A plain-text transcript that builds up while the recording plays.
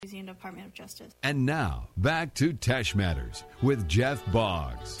Louisiana Department of Justice. And now, back to Tesh Matters with Jeff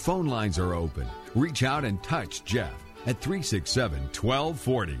Boggs. Phone lines are open. Reach out and touch Jeff at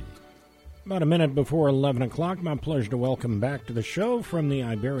 367-1240. About a minute before 11 o'clock, my pleasure to welcome back to the show from the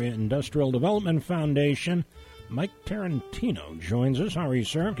Iberia Industrial Development Foundation, Mike Tarantino joins us. How are you,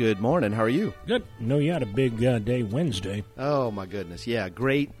 sir? Good morning. How are you? Good. No, you had a big day Wednesday. Oh, my goodness. Yeah,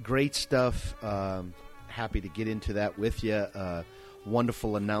 great stuff. Happy to get into that with you.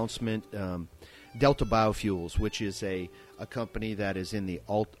 Wonderful announcement. Delta Biofuels, which is a company that is in the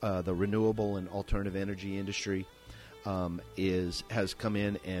renewable and alternative energy industry, has come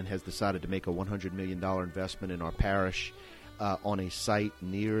in and has decided to make a $100 million investment in our parish on a site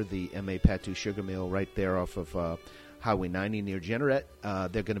near the M.A. Patu sugar mill right there off of Highway 90 near Jeanerette.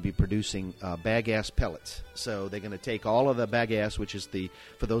 They're going to be producing bagasse pellets. So they're going to take all of the bagasse, which is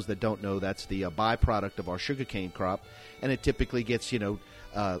for those that don't know, that's the byproduct of our sugarcane crop, and it typically gets, it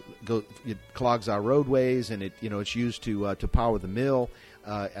clogs our roadways, and it's used to power the mill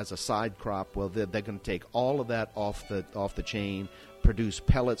as a side crop. Well, they're going to take all of that off the chain, produce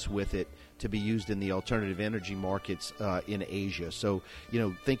pellets with it to be used in the alternative energy markets in Asia. So,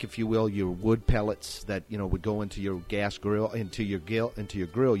 think, if you will, your wood pellets that would go into your gas grill, into your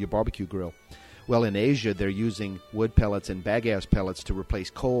grill, your barbecue grill. Well, in Asia, they're using wood pellets and bagasse pellets to replace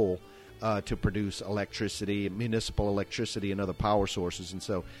coal to produce electricity, municipal electricity, and other power sources. And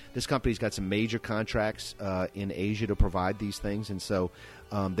so this company's got some major contracts in Asia to provide these things. And so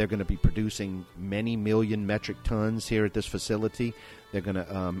they're going to be producing many million metric tons here at this facility. They're going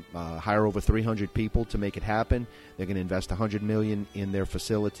to hire over 300 people to make it happen. They're going to invest $100 million in their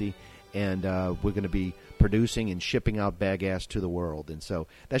facility. And we're going to be producing and shipping out bagasse to the world. And so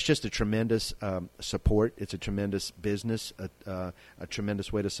that's just a tremendous support. It's a tremendous business, a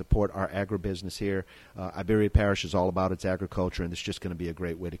tremendous way to support our agribusiness here. Iberia Parish is all about its agriculture, and it's just going to be a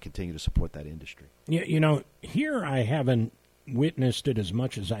great way to continue to support that industry. Yeah, here I haven't witnessed it as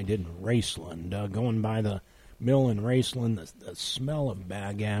much as I did in Raceland. Going by the mill in Raceland, the smell of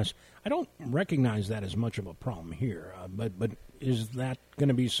bagasse, I don't recognize that as much of a problem here. But is that going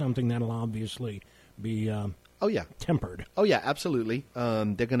to be something that'll obviously be tempered? Oh yeah, absolutely.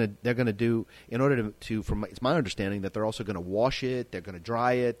 They're gonna do, in order to from it's my understanding that they're also going to wash it, they're going to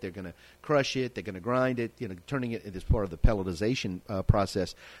dry it, they're going to crush it, they're going to grind it, turning it as part of the pelletization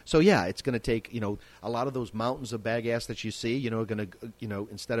process. So yeah, it's going to take a lot of those mountains of bagasse that you see, are going to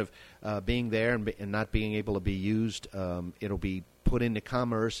instead of being there and not being able to be used, it'll be put into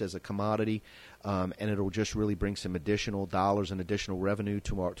commerce as a commodity, and it'll just really bring some additional dollars and additional revenue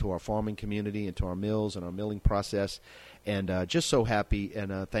to our farming community and to our mills and our milling process. And just so happy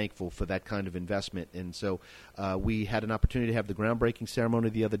and thankful for that kind of investment. And so we had an opportunity to have the groundbreaking ceremony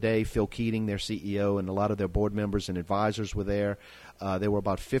the other day. Phil Keating, their CEO, and a lot of their board members and advisors were there. There were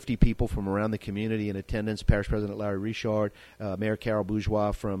about 50 people from around the community in attendance. Parish President Larry Richard, Mayor Carol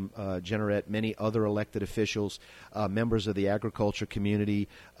Bourgeois from Jeanerette, many other elected officials, members of the agriculture community,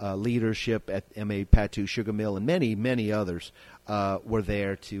 leadership at M.A. Patu Sugar Mill, and many, many others were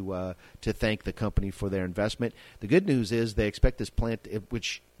there to thank the company for their investment. The good news is they expect this plant,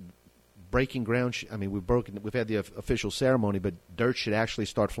 which breaking ground, we've had the official ceremony, but dirt should actually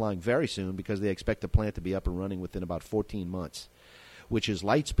start flying very soon because they expect the plant to be up and running within about 14 months. Which is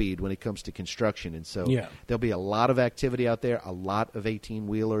light speed when it comes to construction. And so there'll be a lot of activity out there, a lot of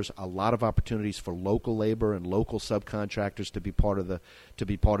 18-wheelers, a lot of opportunities for local labor and local subcontractors to be part of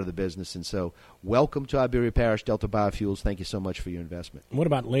the business. And so welcome to Iberia Parish, Delta Biofuels. Thank you so much for your investment. What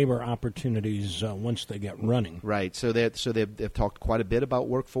about labor opportunities once they get running? Right. So they've talked quite a bit about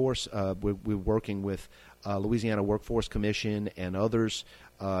workforce. We're working with Louisiana Workforce Commission and others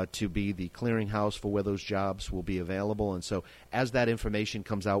to be the clearinghouse for where those jobs will be available. And so as that information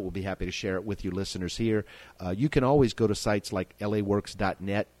comes out, we'll be happy to share it with you listeners here. You can always go to sites like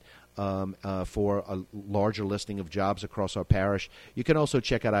laworks.net for a larger listing of jobs across our parish. You can also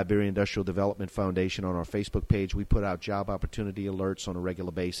check out Iberia Industrial Development Foundation on our Facebook page. We put out job opportunity alerts on a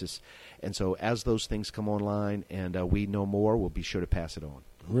regular basis. And so as those things come online and we know more, we'll be sure to pass it on.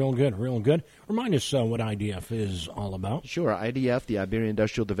 Real good, real good. Remind us what IDF is all about. Sure. IDF, the Iberia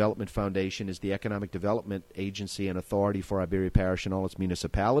Industrial Development Foundation, is the economic development agency and authority for Iberia Parish and all its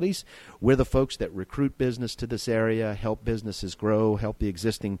municipalities. We're the folks that recruit business to this area, help businesses grow, help the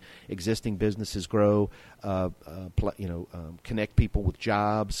existing businesses grow, connect people with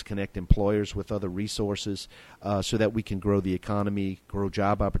jobs, connect employers with other resources so that we can grow the economy, grow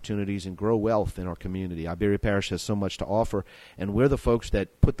job opportunities, and grow wealth in our community. Iberia Parish has so much to offer, and we're the folks that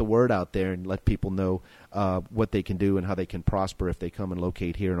put the word out there and let people know what they can do and how they can prosper if they come and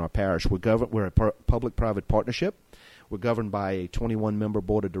locate here in our parish. We're a public-private partnership. We're governed by a 21-member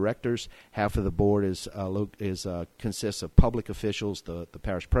board of directors. Half of the board consists of public officials, the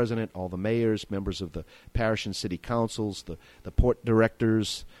parish president, all the mayors, members of the parish and city councils, the port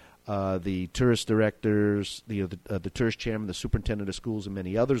directors, the tourist directors, the tourist chairman, the superintendent of schools, and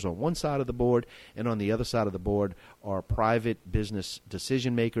many others on one side of the board. And on the other side of the board are private business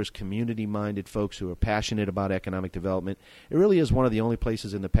decision makers, community-minded folks who are passionate about economic development. It really is one of the only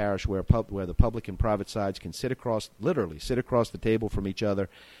places in the parish where the public and private sides can literally sit across the table from each other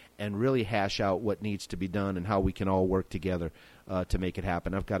and really hash out what needs to be done and how we can all work together to make it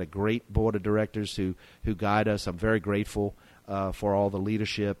happen. I've got a great board of directors who guide us. I'm very grateful for all the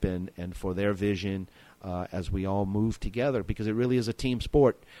leadership and for their vision as we all move together, because it really is a team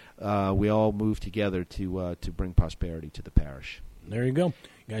sport. We all move together to bring prosperity to the parish. There you go.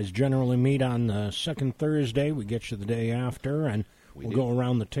 You guys generally meet on the second Thursday. We get you the day after, and we'll go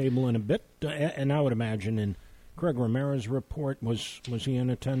around the table in a bit. And I would imagine in Craig Romera's report, was he in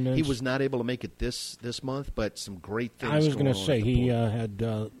attendance? He was not able to make it this month, but some great things. I was going to say he had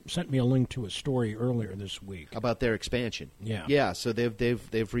sent me a link to a story earlier this week about their expansion. Yeah. So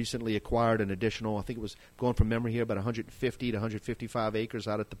they've recently acquired an additional, I think it was going from memory here, about 150 to 155 acres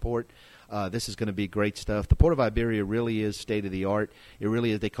out at the port. This is going to be great stuff. The Port of Iberia really is state of the art. It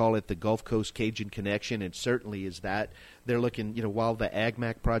really is. They call it the Gulf Coast Cajun Connection. It certainly is that. They're looking, while the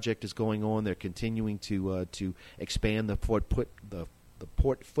AgMac project is going on, they're continuing to expand the port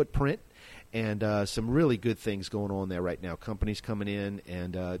footprint, and some really good things going on there right now. Companies coming in,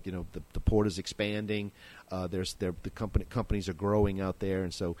 and the port is expanding. Companies are growing out there,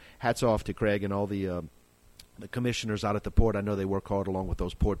 and so hats off to Craig and all the commissioners out at the port. I know they work hard along with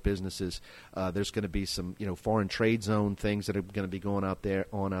those port businesses. There's going to be some, foreign trade zone things that are going to be going out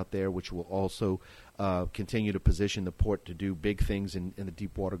there, which will also continue to position the port to do big things in the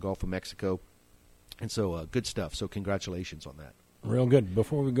deep water Gulf of Mexico. And so good stuff. So congratulations on that. Real good.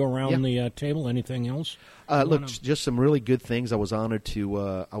 Before we go around the table, anything else? Look, just some really good things. I was honored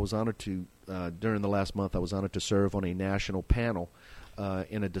to during the last month, I was honored to serve on a national panel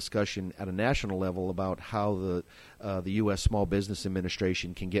in a discussion at a national level about how the U.S. Small Business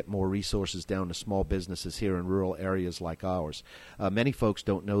Administration can get more resources down to small businesses here in rural areas like ours. Many folks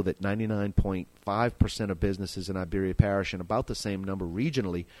don't know that 99.5% of businesses in Iberia Parish, and about the same number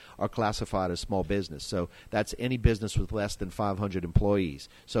regionally, are classified as small business. So that's any business with less than 500 employees.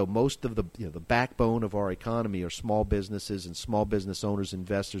 So most of the backbone of our economy are small businesses and small business owners,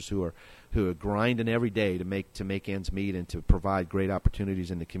 investors who are grinding every day to make ends meet and to provide great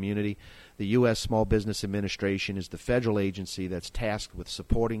opportunities in the community. The U.S. Small Business Administration is the federal agency that's tasked with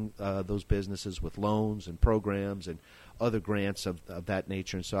supporting those businesses with loans and programs and other grants of that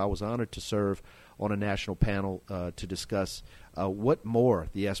nature. And so I was honored to serve on a national panel to discuss what more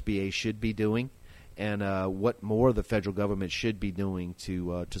the SBA should be doing and what more the federal government should be doing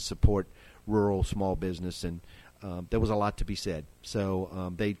to support rural small business. And there was a lot to be said.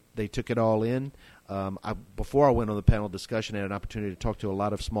 So they took it all in. Before I went on the panel discussion, I had an opportunity to talk to a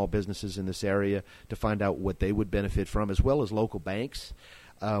lot of small businesses in this area to find out what they would benefit from, as well as local banks.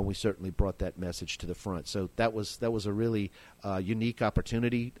 We certainly brought that message to the front. So that was a really unique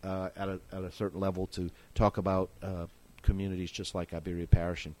opportunity at a certain level to talk about communities just like Iberia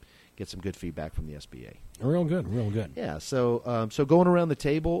Parish and get some good feedback from the SBA. Real good. Yeah, so going around the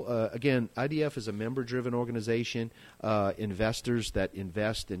table, again, IDF is a member-driven organization, investors that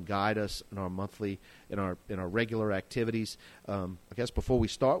invest and guide us in our regular activities. I guess before we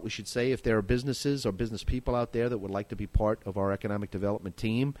start, we should say if there are businesses or business people out there that would like to be part of our economic development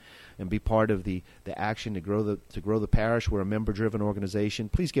team and be part of the action to grow the parish, we're a member-driven organization.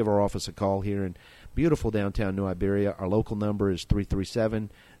 Please give our office a call here in beautiful downtown New Iberia. Our local number is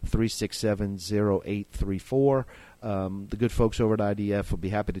 337-367-0834. The good folks over at IDF will be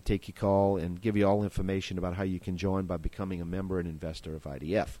happy to take your call and give you all information about how you can join by becoming a member and investor of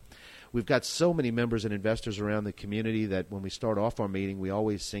IDF. We've got so many members and investors around the community that when we start off our meeting, we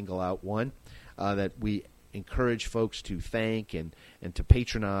always single out one that we encourage folks to thank and to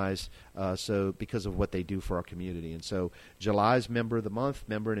patronize because of what they do for our community. And so July's member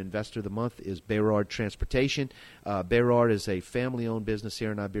and investor of the month is Bayrard Transportation. Bayrard is a family-owned business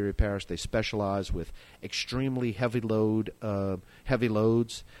here in Iberia Parish. They specialize with extremely heavy loads.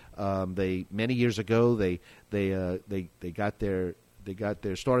 Many years ago they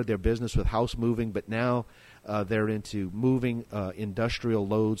started their business with house moving, but now they're into moving industrial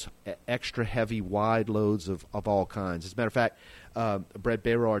loads, extra heavy, wide loads of all kinds. As a matter of fact, Brett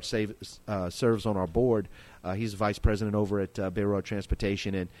Bayrard serves on our board. He's vice president over at Bayrard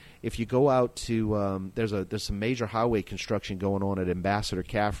Transportation, and if you go out to there's some major highway construction going on at Ambassador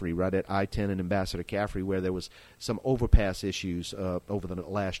Caffrey, right at I-10 and Ambassador Caffrey, where there was some overpass issues over the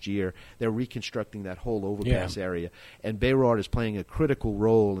last year. They're reconstructing that whole overpass area, and Bayrard is playing a critical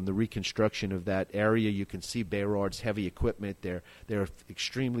role in the reconstruction of that area. You can see Bayrard's heavy equipment. They're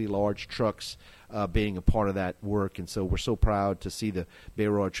extremely large trucks being a part of that work, and so we're so proud to see the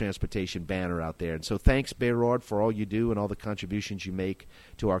Bayrard Transportation banner out there. And so thanks, Bayrard, for all you do and all the contributions you make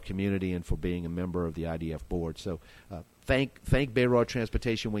to our community and for being a member of the IDF board. So thank Bayrard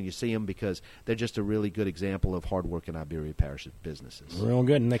Transportation when you see them, because they're just a really good example of hard-working Iberia Parish businesses. Real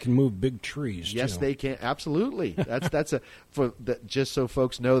good, and they can move big trees, yes, too. They can. Absolutely. Just so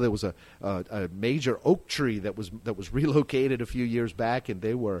folks know, there was a major oak tree that was relocated a few years back, and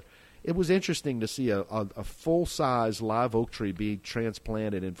it was interesting to see a full-size live oak tree be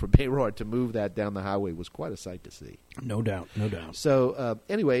transplanted, and for Bayrard to move that down the highway was quite a sight to see. No doubt, no doubt. So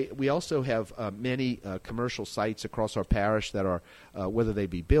anyway, we also have many commercial sites across our parish that are, whether they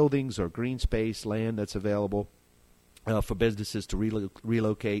be buildings or green space, land that's available for businesses to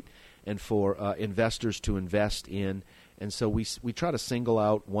relocate and for investors to invest in. And so we try to single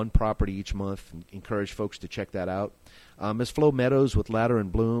out one property each month and encourage folks to check that out. Ms. Flo Meadows with Ladder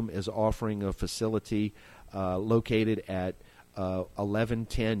and Bloom is offering a facility located at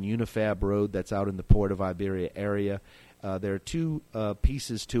 1110 Unifab Road that's out in the Port of Iberia area. There are two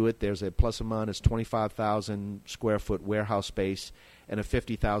pieces to it. There's a plus or minus 25,000 square foot warehouse space and a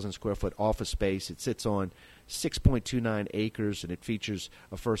 50,000 square foot office space. It sits on 6.29 acres, and it features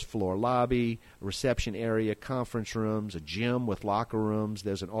a first floor lobby, a reception area, conference rooms, a gym with locker rooms.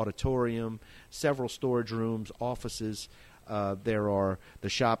 There's an auditorium, several storage rooms, offices. The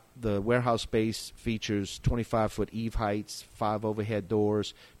warehouse space features 25-foot eave heights, 5 overhead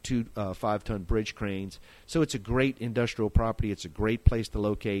doors, 2 5-ton bridge cranes. So it's a great industrial property. It's a great place to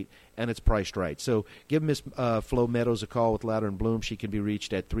locate, and it's priced right. So give Ms. Flo Meadows a call with Ladder and Bloom. She can be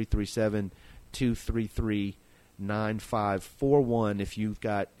reached at 337-233-9541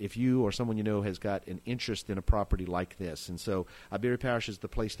 if you or someone you know has got an interest in a property like this. And so Iberia Parish is the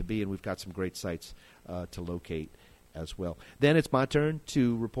place to be, and we've got some great sites to locate as well. Then it's my turn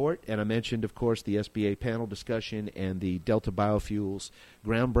to report, and I mentioned, of course, the SBA panel discussion and the Delta Biofuels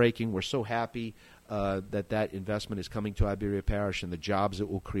groundbreaking. We're so happy that investment is coming to Iberia Parish and the jobs it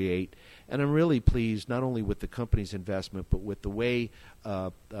will create. And I'm really pleased not only with the company's investment, but with the way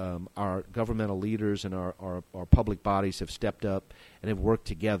our governmental leaders and our public bodies have stepped up and have worked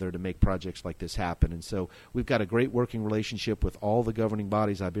together to make projects like this happen. And so we've got a great working relationship with all the governing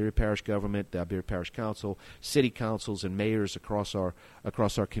bodies, Iberia Parish government, the Iberia Parish Council, city councils, and mayors across our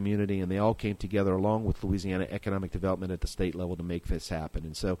community, and they all came together along with Louisiana Economic Development at the state level to make this happen.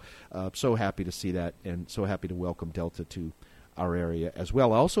 And so so happy to see that, and so happy to welcome Delta to our area as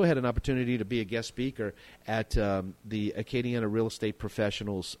well. I also had an opportunity to be a guest speaker at the Acadiana Real Estate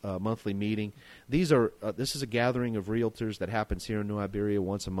Professionals monthly meeting. This is a gathering of realtors that happens here in New Iberia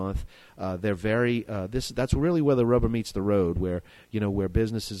once a month. They're very that's really where the rubber meets the road, where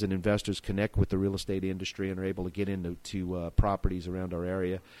businesses and investors connect with the real estate industry and are able to get into properties around our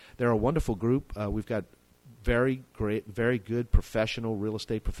area. They're a wonderful group. We've got very good professional real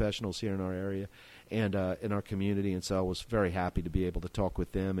estate professionals here in our area and in our community, and so I was very happy to be able to talk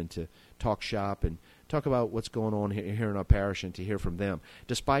with them and to talk shop and talk about what's going on here in our parish and to hear from them.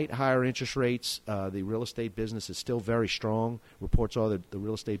 Despite higher interest rates, the real estate business is still very strong. Reports are that the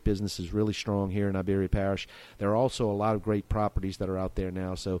real estate business is really strong here in Iberia Parish. There are also a lot of great properties that are out there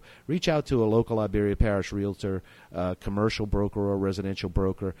now, so reach out to a local Iberia Parish realtor, commercial broker or residential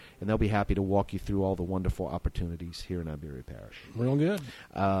broker, and they'll be happy to walk you through all the wonderful opportunities here in Iberia Parish. Real good.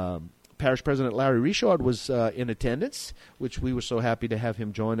 Parish President Larry Richard was in attendance, which we were so happy to have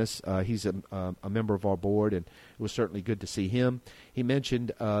him join us. He's a member of our board, and it was certainly good to see him. He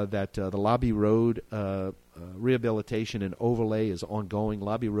mentioned that the Lobby Road rehabilitation and overlay is ongoing.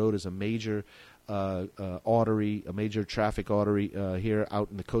 Lobby Road is a major artery, a major traffic artery here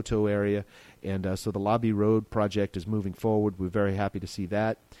out in the Coteau area, and so the Lobby Road project is moving forward. We're very happy to see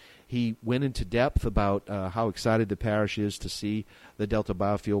that. He went into depth about how excited the parish is to see the Delta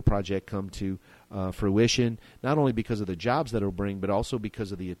Biofuel project come to fruition, not only because of the jobs that it'll bring, but also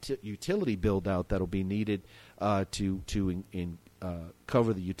because of the utility build-out that'll be needed to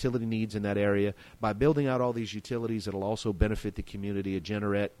cover the utility needs in that area. By building out all these utilities, it'll also benefit the community of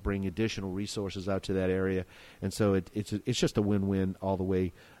Jeanerette, bring additional resources out to that area, and so it's just a win-win all the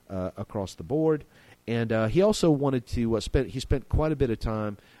way across the board. And he also wanted to spent quite a bit of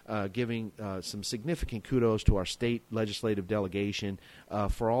time giving some significant kudos to our state legislative delegation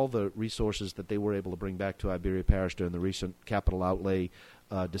for all the resources that they were able to bring back to Iberia Parish during the recent capital outlay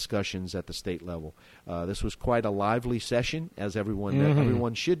discussions at the state level. This was quite a lively session, as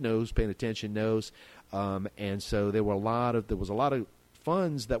everyone should know, who's paying attention knows. And so there was a lot of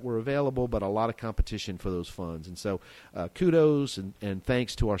funds that were available, but a lot of competition for those funds. And so kudos and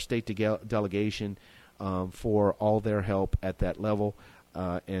thanks to our state delegation for all their help at that level.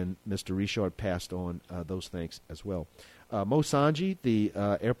 And Mr. Richard passed on those thanks as well. Mo Sanji, the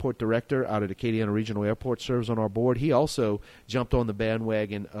airport director out at Acadiana Regional Airport, serves on our board. He also jumped on the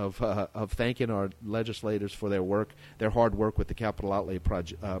bandwagon of thanking our legislators for their work, their hard work with the capital outlay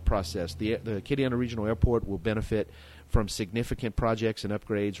process. The Acadiana Regional Airport will benefit from significant projects and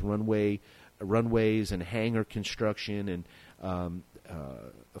upgrades, runways and hangar construction, and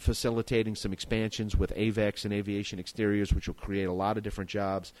facilitating some expansions with AVEX and aviation exteriors, which will create a lot of different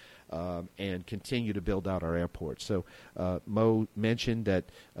jobs and continue to build out our airport. So Mo mentioned that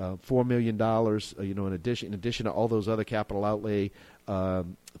 $4 million, in addition to all those other capital outlay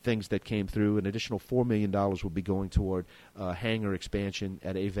things that came through, an additional $4 million will be going toward hangar expansion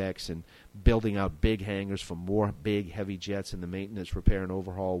at AVEX and building out big hangars for more big heavy jets and the maintenance, repair, and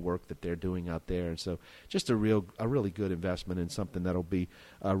overhaul work that they're doing out there. And so just a really good investment and something that'll be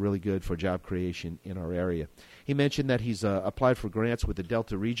really good for job creation in our area. He mentioned that he's applied for grants with the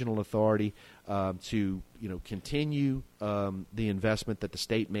Delta Regional Authority to continue the investment that the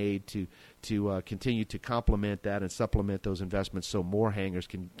state made to continue to complement that and supplement those investments so more hangars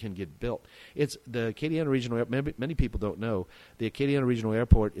can get built. It's the Acadiana Regional Airport. Many people don't know the Acadiana Regional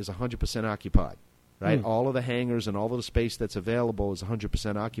Airport is 100% occupied, right? All of the hangars and all of the space that's available is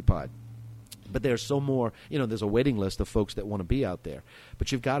 100% occupied. But there's there's a waiting list of folks that want to be out there.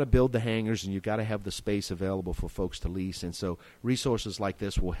 But you've got to build the hangars and you've got to have the space available for folks to lease. And so resources like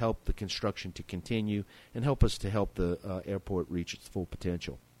this will help the construction to continue and help us to help the airport reach its full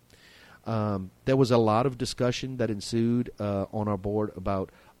potential. There was a lot of discussion that ensued on our board about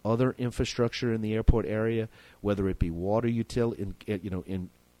other infrastructure in the airport area, whether it be water in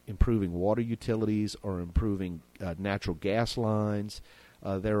improving water utilities or improving natural gas lines.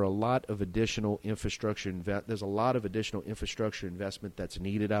 There are a lot of additional infrastructure. There's a lot of additional infrastructure investment that's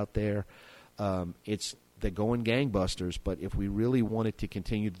needed out there. They're going gangbusters, but if we really want it to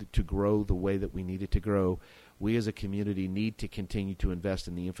continue to grow the way that we need it to grow, we as a community need to continue to invest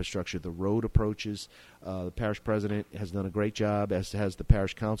in the infrastructure. The road approaches, the parish president has done a great job, as has the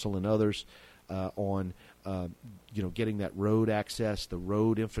parish council and others, on getting that road access, the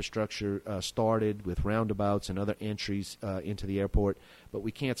road infrastructure started with roundabouts and other entries into the airport. But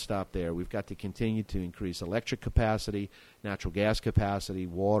we can't stop there. We've got to continue to increase electric capacity, natural gas capacity,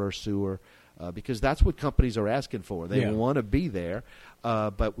 water, sewer, because that's what companies are asking for. They want to be there,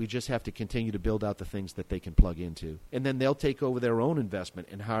 but we just have to continue to build out the things that they can plug into. And then they'll take over their own investment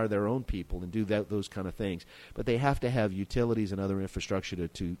and hire their own people and do those kind of things. But they have to have utilities and other infrastructure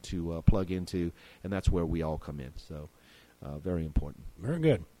to plug into, and that's where we all come in. So very important. Very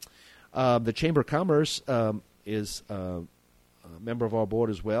good. The Chamber of Commerce is a member of our board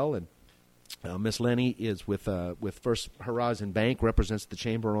as well, and Miss Lenny is with First Horizon Bank, represents the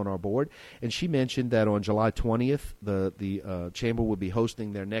Chamber on our board, and she mentioned that on July 20th, the Chamber will be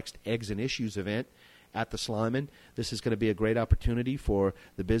hosting their next Eggs and Issues event at the Slyman. This is going to be a great opportunity for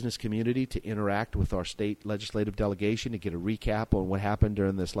the business community to interact with our state legislative delegation, to get a recap on what happened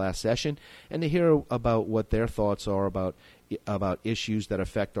during this last session, and to hear about what their thoughts are about issues that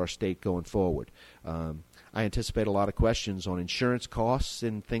affect our state going forward. I anticipate a lot of questions on insurance costs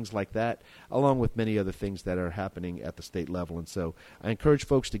and things like that, along with many other things that are happening at the state level. And so I encourage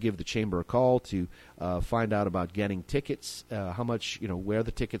folks to give the Chamber a call to find out about getting tickets, how much, where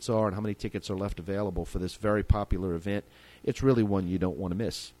the tickets are and how many tickets are left available for this very popular event. It's really one you don't want to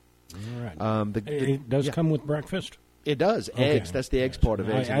miss. All right. It does come with breakfast? It does. Okay. Eggs. That's the eggs part of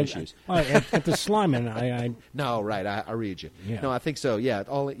Eggs and Issues. At the Slyman, No, right. I read you. Yeah. No, I think so. Yeah.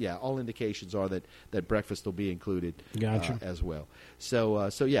 All indications are that breakfast will be included as well. So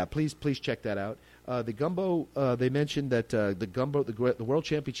please check that out. The gumbo, they mentioned that the World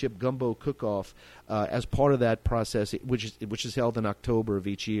Championship Gumbo Cook-Off, as part of that process, which is held in October of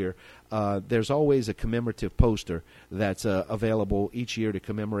each year, there's always a commemorative poster that's available each year to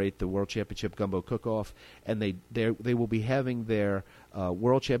commemorate the World Championship Gumbo Cook-Off, and they will be having their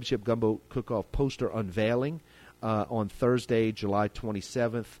World Championship Gumbo Cook-Off poster unveiling on Thursday, July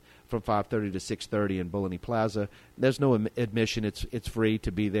 27th, from 5:30 to 6:30 in Bulleney Plaza. There's no admission. It's free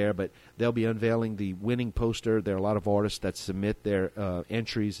to be there, but they'll be unveiling the winning poster. There are a lot of artists that submit their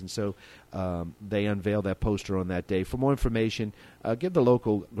entries, and so they unveil that poster on that day. For more information, give the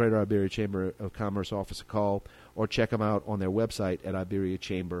local Greater Iberia Chamber of Commerce office a call or check them out on their website at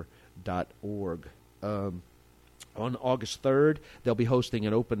iberiachamber.org. On August 3rd, they'll be hosting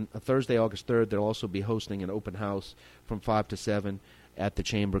Thursday, August 3rd, they'll also be hosting an open house from 5 to 7 at the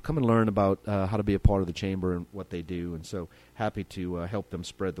Chamber. Come and learn about how to be a part of the Chamber and what they do, and so happy to help them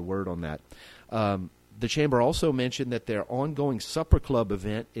spread the word on that. The Chamber also mentioned that their ongoing Supper Club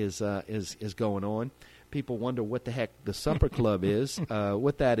event is going on. People wonder what the heck the Supper Club is.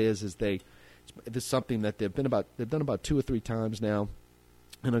 What that is this is something that they've done about 2 or 3 times now,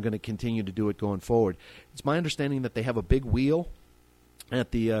 and are going to continue to do it going forward. It's my understanding that they have a big wheel at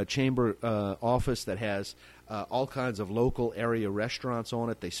the Chamber office that has all kinds of local area restaurants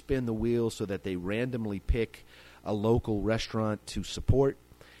on it. They spin the wheel so that they randomly pick a local restaurant to support,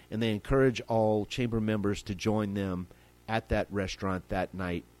 and they encourage all Chamber members to join them at that restaurant that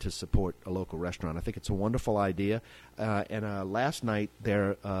night to support a local restaurant. I think it's a wonderful idea. And last night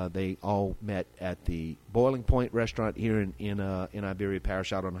they all met at the Boiling Point restaurant here in Iberia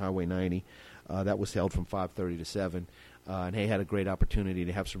Parish out on Highway 90. That was held from 5:30 to 7. And they had a great opportunity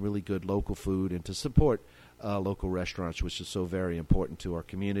to have some really good local food and to support local restaurants, which is so very important to our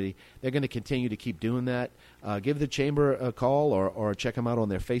community. They're going to continue to keep doing that. Give the Chamber a call or check them out on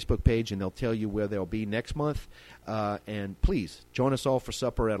their Facebook page, and they'll tell you where they'll be next month. And please join us all for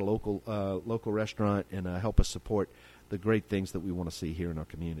supper at a local restaurant and help us support the great things that we want to see here in our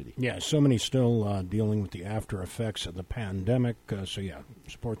community. Yeah, so many still dealing with the after effects of the pandemic.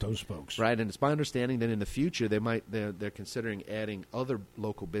 Support those folks. Right, and it's my understanding that in the future they're considering adding other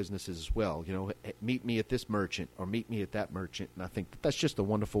local businesses as well. You know, meet me at this merchant or meet me at that merchant, and I think that's just a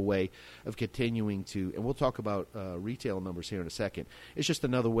wonderful way of continuing to. And we'll talk about retail numbers here in a second. It's just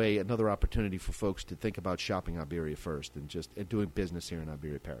another opportunity for folks to think about shopping Iberia first and doing business here in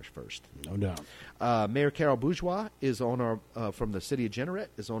Iberia Parish first. No doubt. Mayor Carol Bourgeois is on our from the city of Jeanerette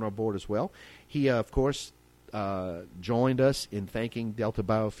is on our board as well. He of course joined us in thanking Delta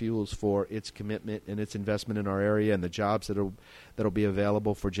Biofuels for its commitment and its investment in our area and the jobs that'll be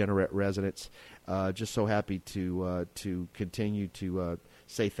available for Jeanerette residents. Just so happy to continue to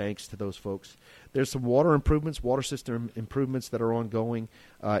say thanks to those folks. There's some water system improvements that are ongoing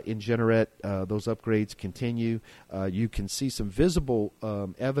in Jeanerette. Those upgrades continue. You can see some visible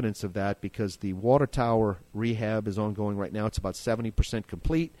evidence of that because the water tower rehab is ongoing right now. It's about 70%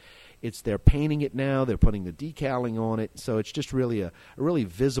 complete. They're painting it now. They're putting the decaling on it. So it's just really a really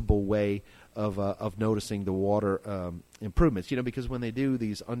visible way of noticing the water improvements. You know, because when they do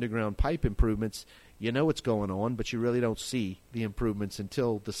these underground pipe improvements, you know what's going on, but you really don't see the improvements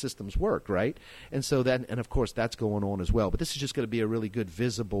until the systems work, right? And so of course that's going on as well. But this is just going to be a really good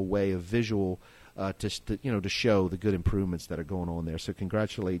visible way of visual to show the good improvements that are going on there. So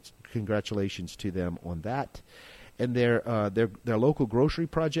congratulations to them on that. And their local grocery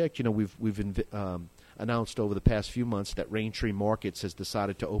project, you know, we've announced over the past few months that Raintree Markets has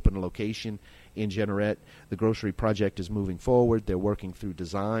decided to open a location in Jeanerette. The grocery project is moving forward. They're working through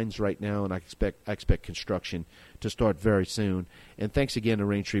designs right now, and I expect construction to start very soon. And thanks again to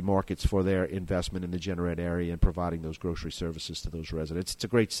Raintree Markets for their investment in the Jeanerette area and providing those grocery services to those residents. It's a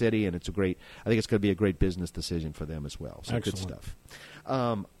great city, and I think it's going to be a great business decision for them as well. So Excellent. Good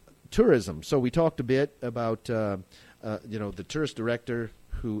stuff. Tourism. So we talked a bit about the tourist director,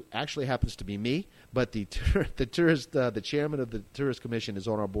 who actually happens to be me, but the chairman of the Tourist Commission is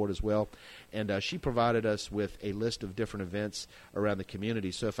on our board as well, and she provided us with a list of different events around the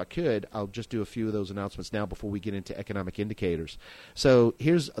community. So if I could, I'll just do a few of those announcements now before we get into economic indicators. So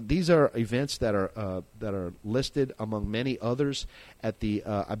these are events that are listed among many others at the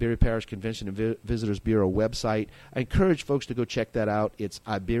Iberia Parish Convention and Visitors Bureau website. I encourage folks to go check that out. It's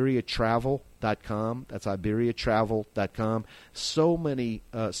iberiatravel.com. That's iberiatravel.com. So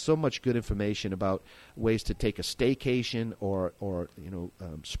much good information about ways to take a staycation or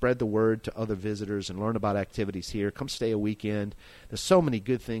spread the word to other visitors and learn about activities here. Come stay a weekend. There's so many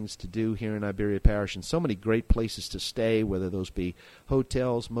good things to do here in Iberia Parish and so many great places to stay, whether those be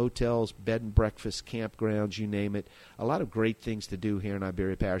hotels, motels, bed and breakfast, campgrounds, you name it. A lot of great things to do here in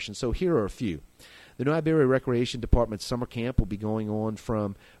Iberia Parish, and so here are a few. The New Iberia Recreation Department Summer Camp will be going on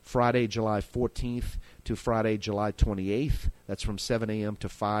from Friday, July 14th to Friday, July 28th. That's from 7 a.m. to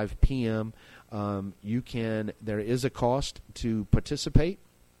 5 p.m. There is a cost to participate,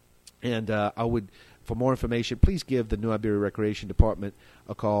 and for more information, please give the New Iberia Recreation Department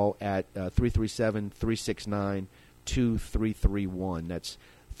a call at 337-369-2331. That's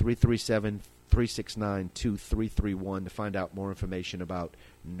 337-369-2331 to find out more information about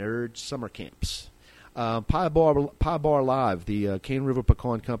Nerd Summer Camps. Pie Bar Live, the Cane River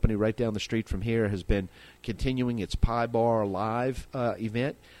Pecan Company right down the street from here, has been continuing its Pie Bar Live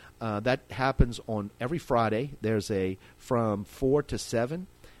event. That happens on every Friday. There's from 4 to 7.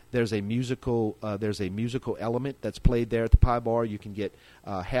 There's a musical element that's played there at the Pie Bar. You can get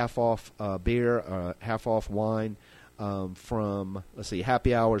half off beer, half off wine from,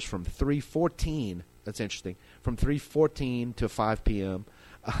 happy hours from 3:14. That's interesting. From 3:14 to 5 p.m.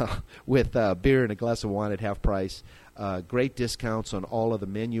 With beer and a glass of wine at half price. Great discounts on all of the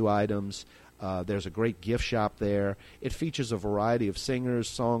menu items. There's a great gift shop there. It features a variety of singers,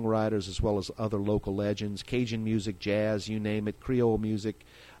 songwriters, as well as other local legends, Cajun music, jazz, you name it, Creole music,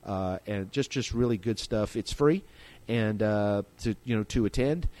 and just really good stuff. It's free and to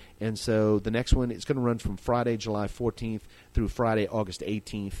attend. And so the next one is going to run from Friday, July 14th through Friday, August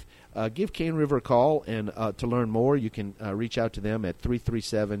 18th. Give Cane River a call, and to learn more, you can reach out to them at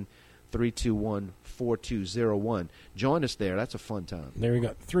 337-321-4201. Join us there. That's a fun time. There you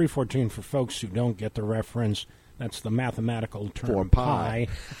go. 314 for folks who don't get the reference. That's the mathematical term for pi.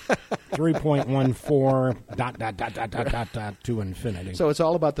 3.14 ... to infinity. So it's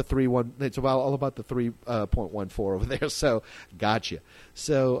all about the 3.14 over there. So gotcha.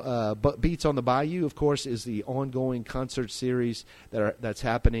 So but Beats on the Bayou, of course, is the ongoing concert series that's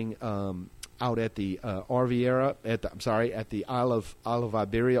happening out at the at the Isle of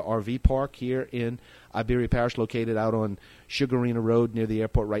Iberia RV Park here in Iberia Parish, located out on Sugarina Road near the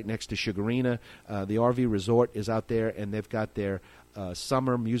airport, right next to Sugarina. The RV resort is out there, and they've got their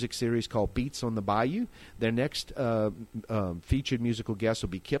summer music series called Beats on the Bayou. Their next featured musical guest will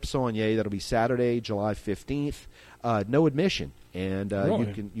be Kip Saunier. That'll be Saturday, July 15th. No admission, and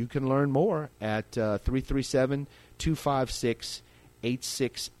really? you can learn more at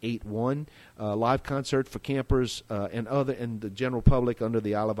 337-256-8681. Live concert for campers and the general public under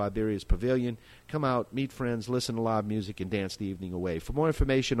the Isle of Iberia's pavilion. Come out, meet friends, listen to live music, and dance the evening away. For more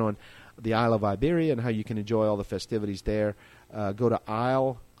information on the Isle of Iberia and how you can enjoy all the festivities there, go to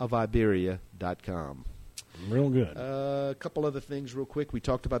isleofiberia.com. Real good. A couple other things real quick. We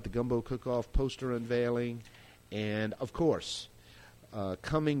talked about the Gumbo Cook-Off poster unveiling. And, of course,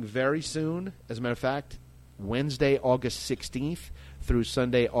 coming very soon, as a matter of fact, Wednesday, August 16th through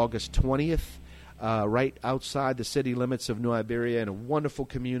Sunday, August 20th, right outside the city limits of New Iberia in a wonderful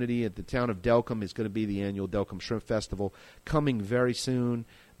community at the town of Delcombe is going to be the annual Delcombe Shrimp Festival, coming very soon.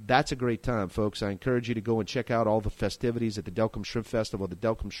 That's a great time, folks. I encourage you to go and check out all the festivities at the Delcombe Shrimp Festival, the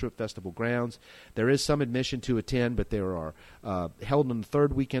Delcombe Shrimp Festival grounds. There is some admission to attend, but there are held on the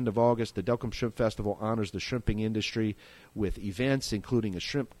third weekend of August. The Delcombe Shrimp Festival honors the shrimping industry with events including a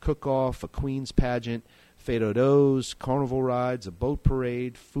shrimp cook-off, a Queen's pageant, Fado Do's, carnival rides, a boat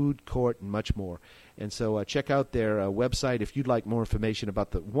parade, food court, and much more. And so check out their website if you'd like more information about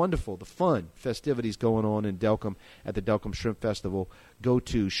the fun festivities going on in Delcombe at the Delcombe Shrimp Festival. Go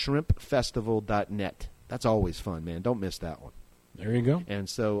to shrimpfestival.net. That's always fun, man. Don't miss that one. There you go. And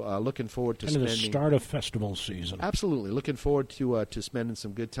so looking forward to spending... the start of festival season. Absolutely. Looking forward to spending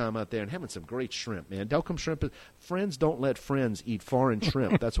some good time out there and having some great shrimp, man. Delcombe Shrimp, friends don't let friends eat foreign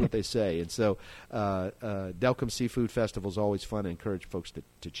shrimp. That's what they say. And so Delcombe Seafood Festival is always fun. I encourage folks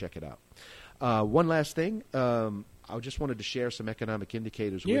to check it out. One last thing. I just wanted to share some economic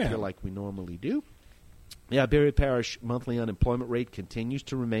indicators with you like we normally do. The Iberia Parish monthly unemployment rate continues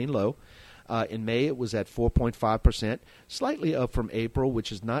to remain low. In May, it was at 4.5%, slightly up from April,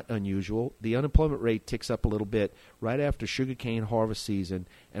 which is not unusual. The unemployment rate ticks up a little bit right after sugarcane harvest season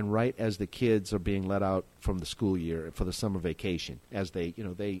and right as the kids are being let out from the school year for the summer vacation, as they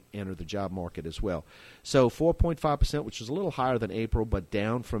enter the job market as well. So 4.5%, which is a little higher than April, but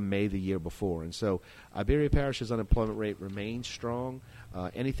down from May the year before. And so Iberia Parish's unemployment rate remains strong.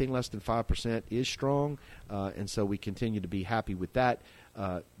 Anything less than 5% is strong, and so we continue to be happy with that.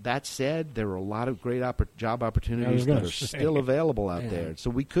 That said, there are a lot of great job opportunities that are still available out there.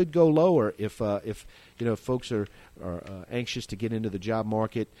 So we could go lower if folks are anxious to get into the job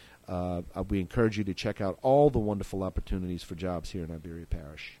market. We encourage you to check out all the wonderful opportunities for jobs here in Iberia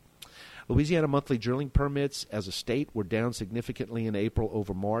Parish. Louisiana monthly drilling permits as a state were down significantly in April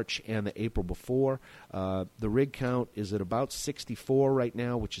over March and the April before. The rig count is at about 64 right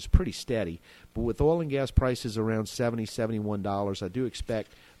now, which is pretty steady. But with oil and gas prices around $70, $71, I do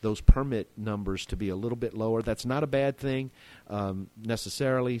expect those permit numbers to be a little bit lower. That's not a bad thing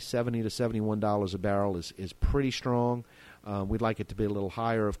necessarily. $70 to $71 a barrel is pretty strong. We'd like it to be a little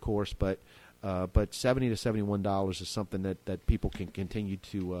higher, of course, but $70 to $71 is something that people can continue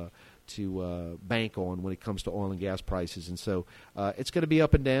to to bank on when it comes to oil and gas prices. And so it's going to be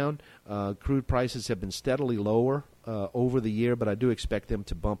up and down. Crude prices have been steadily lower over the year, but I do expect them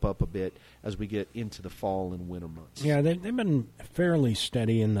to bump up a bit as we get into the fall and winter months. Yeah, they've been fairly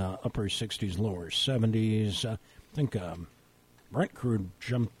steady in the upper 60s, lower 70s. I think Brent crude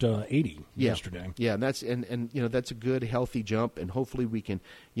jumped 80 yesterday. Yeah, and that's that's a good, healthy jump, and hopefully we can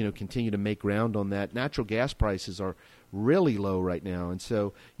continue to make ground on that. Natural gas prices are really low right now, and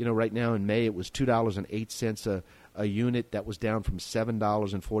so right now in May it was $2.08 a unit. That was down from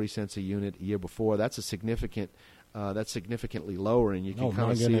 $7.40 a unit a year before. That's a significant. That's significantly lower, and you can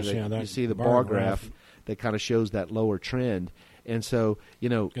kind of see the bar graph that kind of shows that lower trend. And so,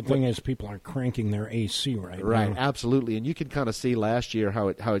 good thing is people are cranking their AC right now. Right, absolutely. And you can kind of see last year how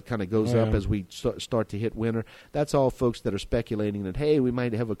it kind of goes up as we start to hit winter. That's all folks that are speculating that, hey, we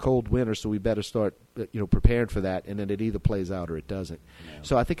might have a cold winter, so we better start preparing for that, and then it either plays out or it doesn't. Yeah.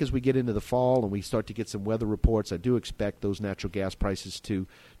 So I think as we get into the fall and we start to get some weather reports, I do expect those natural gas prices to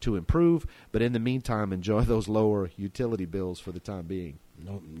improve. But in the meantime, enjoy those lower utility bills for the time being.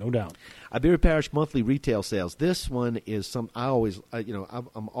 No doubt. Iberia Parish monthly retail sales. This one is I'm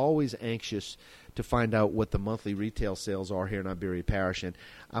always anxious to find out what the monthly retail sales are here in Iberia Parish, and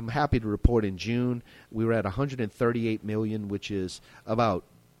I'm happy to report in June we were at $138 million, which is about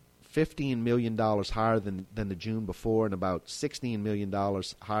 $15 million higher than the June before, and about $16 million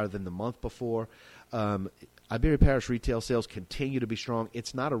higher than the month before. Iberia Parish retail sales continue to be strong.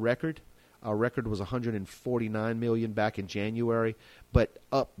 It's not a record. Our record was $149 million back in January, but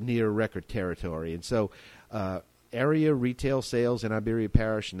up near record territory. And so area retail sales in Iberia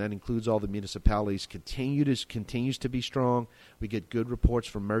Parish, and that includes all the municipalities, continues to be strong. We get good reports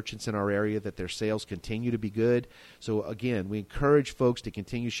from merchants in our area that their sales continue to be good. So, again, we encourage folks to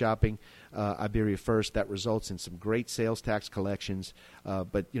continue shopping Iberia First. That results in some great sales tax collections,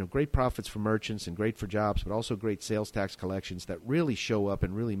 but great profits for merchants and great for jobs, but also great sales tax collections that really show up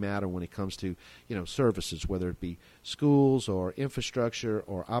and really matter when it comes to services, whether it be schools or infrastructure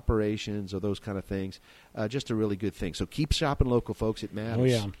or operations or those kind of things. Just a really good thing. So keep shopping local, folks. It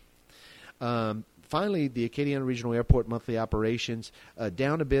matters. Oh, yeah. Finally, the Acadiana Regional Airport monthly operations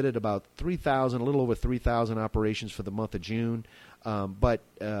down a bit at about 3,000, a little over 3,000 operations for the month of June. But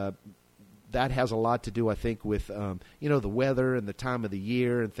that has a lot to do, I think, with the weather and the time of the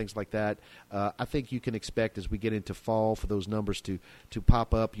year and things like that. I think you can expect as we get into fall for those numbers to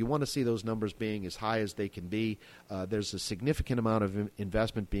pop up. You want to see those numbers being as high as they can be. There's a significant amount of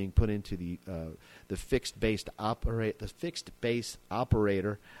investment being put into the fixed base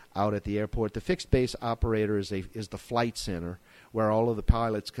operator out at the airport. The fixed base operator is the flight center where all of the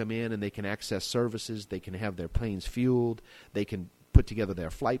pilots come in and they can access services. They can have their planes fueled. They can put together their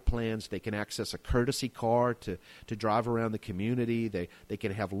flight plans. They can access a courtesy car to drive around the community. They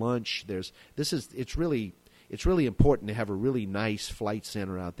can have lunch. It's really important to have a really nice flight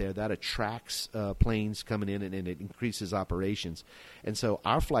center out there that attracts planes coming in and it increases operations. And so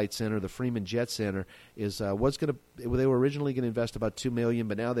our flight center, the Freeman Jet Center, they were originally going to invest about $2 million,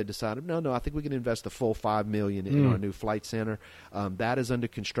 but now they decided no, I think we can invest the full $5 million in our new flight center. That is under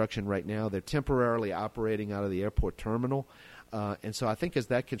construction right now. They're temporarily operating out of the airport terminal. And so I think as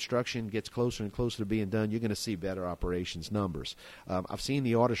that construction gets closer and closer to being done, you're going to see better operations numbers. I've seen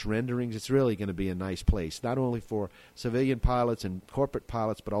the artist renderings. It's really going to be a nice place, not only for civilian pilots and corporate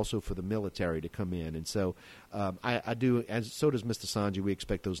pilots, but also for the military to come in. And so I do, as so does Mr. Sanji, we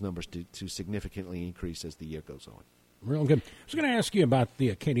expect those numbers to significantly increase as the year goes on. Real good. I was going to ask you about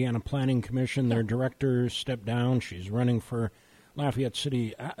the Acadiana Planning Commission. Their director stepped down. She's running for Lafayette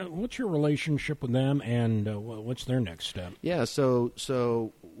City. What's your relationship with them, and what's their next step? Yeah,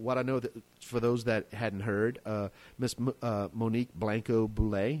 so what I know, that for those that hadn't heard, Miss Monique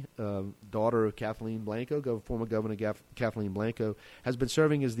Blanco-Boulay, daughter of Kathleen Blanco, former Governor Kathleen Blanco, has been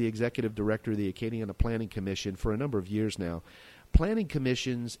serving as the executive director of the Acadiana Planning Commission for a number of years now. Planning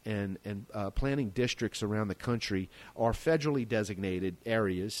commissions and planning districts around the country are federally designated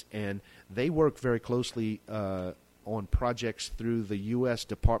areas, and they work very closely on projects through the U.S.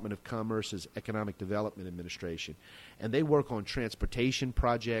 Department of Commerce's Economic Development Administration. And they work on transportation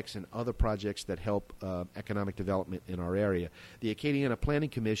projects and other projects that help economic development in our area. The Acadiana Planning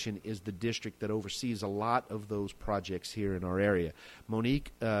Commission is the district that oversees a lot of those projects here in our area.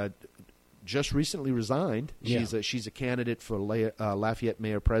 Monique just recently resigned. Yeah. She's a candidate for Lafayette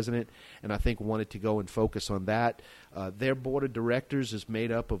Mayor President, and I think wanted to go and focus on that. Their board of directors is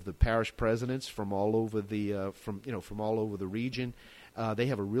made up of the parish presidents from all over the from all over the region, They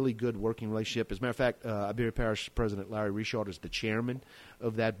have a really good working relationship. As a matter of fact, Iberia Parish President Larry Richard is the chairman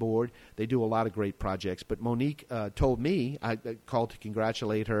of that board. They do a lot of great projects. But Monique told me, I called to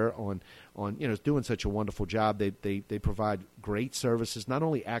congratulate her on doing such a wonderful job. They provide great services, not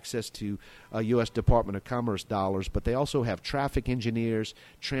only access to U.S. Department of Commerce dollars, but they also have traffic engineers,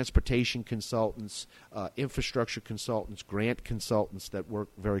 transportation consultants, infrastructure consultants, grant consultants that work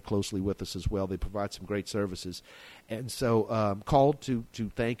very closely with us as well. They provide some great services. And so called to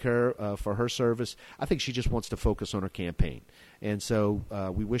thank her for her service. I think she just wants to focus on her campaign. And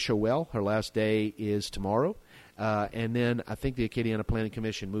so we wish her well. Her last day is tomorrow. And then I think the Acadiana Planning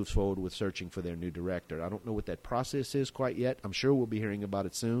Commission moves forward with searching for their new director. I don't know what that process is quite yet. I'm sure we'll be hearing about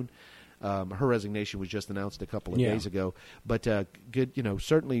it soon. Her resignation was just announced a couple of days ago. But good,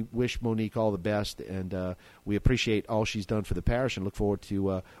 certainly wish Monique all the best, and we appreciate all she's done for the parish and look forward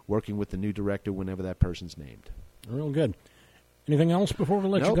to working with the new director whenever that person's named. Real good. Anything else before we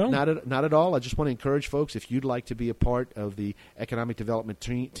let you go? Not at all. I just want to encourage folks, if you'd like to be a part of the economic development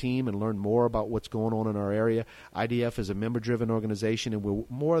team and learn more about what's going on in our area, IDF is a member-driven organization, and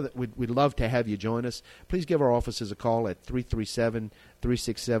we'd love to have you join us. Please give our offices a call at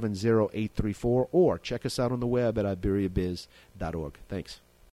 337-367-0834 or check us out on the web at iberiabiz.org. Thanks.